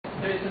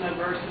facing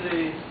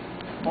adversity,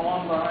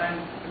 falling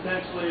behind,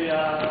 potentially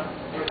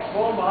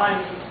falling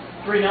behind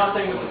 3-0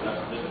 with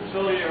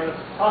the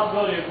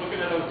possibility of looking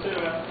at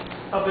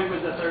 0-2. How big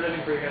was that third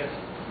inning for you guys?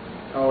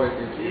 Oh, it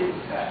was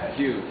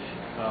huge.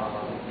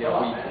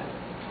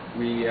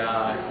 We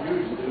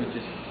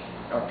just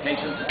our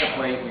patience at the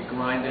plate. We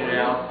grinded it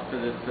out for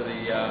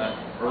the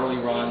early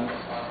runs,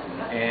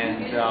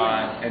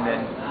 and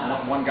then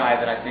one guy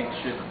that I think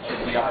should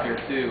be up here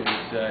too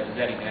is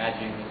Eddie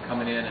Madging,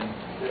 coming in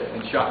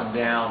and shutting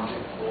down,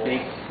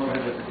 bases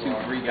loaded with the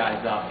 2-3 guys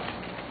up.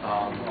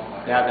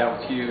 That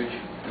was huge.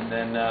 And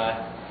then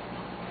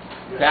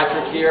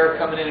Patrick here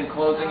coming in and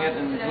closing it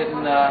and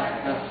hitting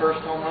the first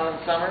home run of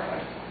the summer.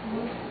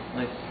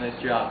 Nice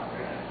job.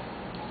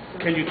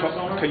 Can you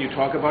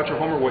talk about your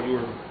homer? What you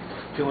were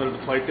feeling at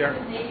the plate there?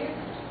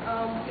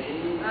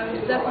 I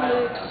was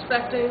definitely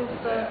expecting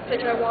the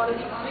pitch I wanted,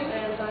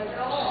 and I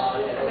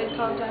made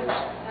contact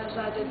as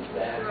I did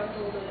throughout the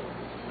whole day.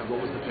 And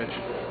what was the pitch?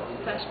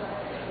 Fastball.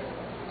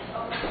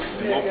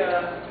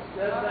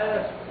 That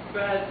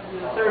bad.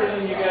 Third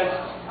inning, you guys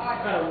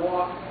kind of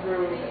walked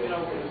through.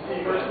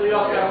 First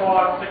leadoff guy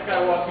walked, second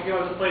guy walked. You go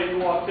to the plate, you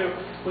walk too.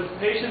 Was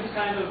patience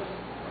kind of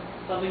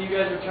something you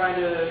guys were trying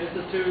to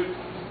institute,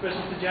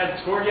 especially since you hadn't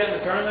scored yet in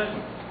the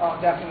tournament?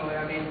 Oh, definitely.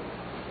 I mean,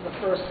 the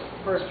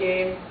first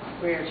game,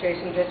 we were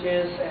chasing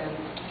pitches, and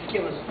the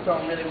kid was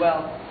throwing really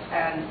well.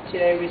 And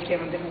today we just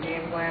came with a different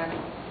game plan.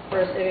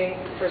 First inning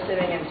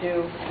and 2,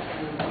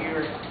 and we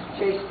were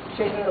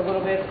chasing it a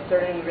little bit.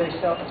 Third inning, we really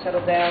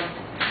settled down.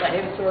 Let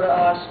him throw to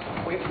us,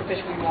 wait for the pitch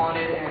we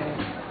wanted,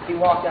 and he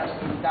walked us,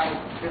 and that was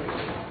really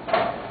good.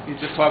 You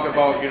just talk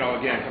about,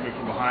 again, coming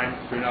from behind,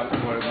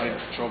 3-0, what it might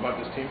show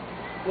about this team?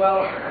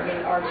 Well, I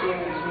mean, our team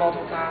is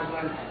multiple times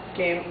when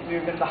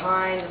we've been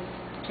behind,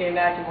 came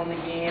back and won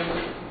the game.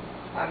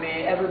 I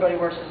mean, everybody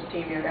works as a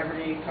team here.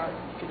 Everybody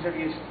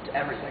contributes to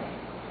everything.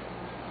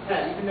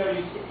 Yeah, even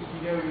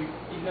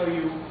though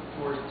you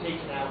were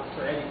taken out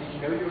for Eddie, did you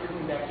know you were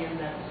coming back in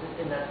that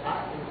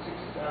spot in the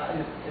sixth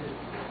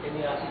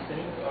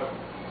inning or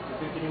the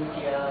fifth inning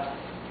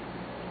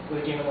with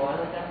a game on the line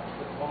like that,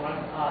 with a home run?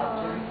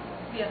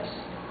 Yes.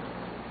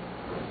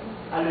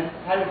 How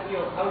did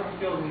you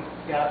feel when you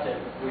got out there?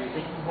 Were you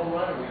thinking home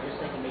run, or were you just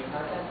thinking make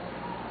contact?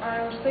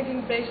 I was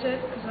thinking base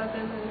hit because I've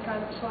been in kind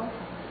of a slump,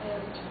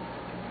 and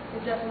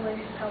it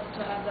definitely helped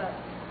to have that.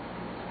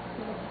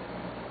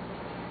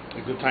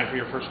 A good time for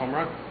your first home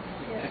run?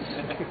 Yes.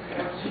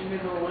 She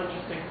made it a little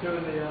interesting too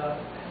in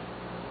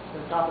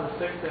the top of the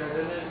sixth there,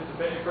 didn't it? With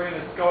the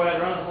bringing the go-ahead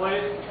run on the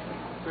plate.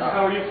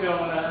 How were you feeling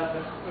when that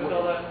happened? With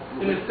all that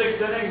in the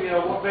sixth inning,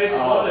 what bases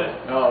loaded?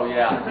 Oh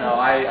yeah, no,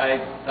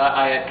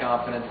 I had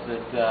confidence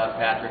that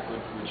Patrick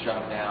would shut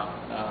him down.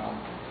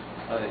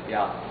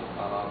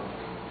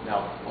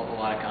 No, a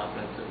lot of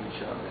confidence that we'd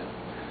shut him down.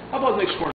 How about Nick scoring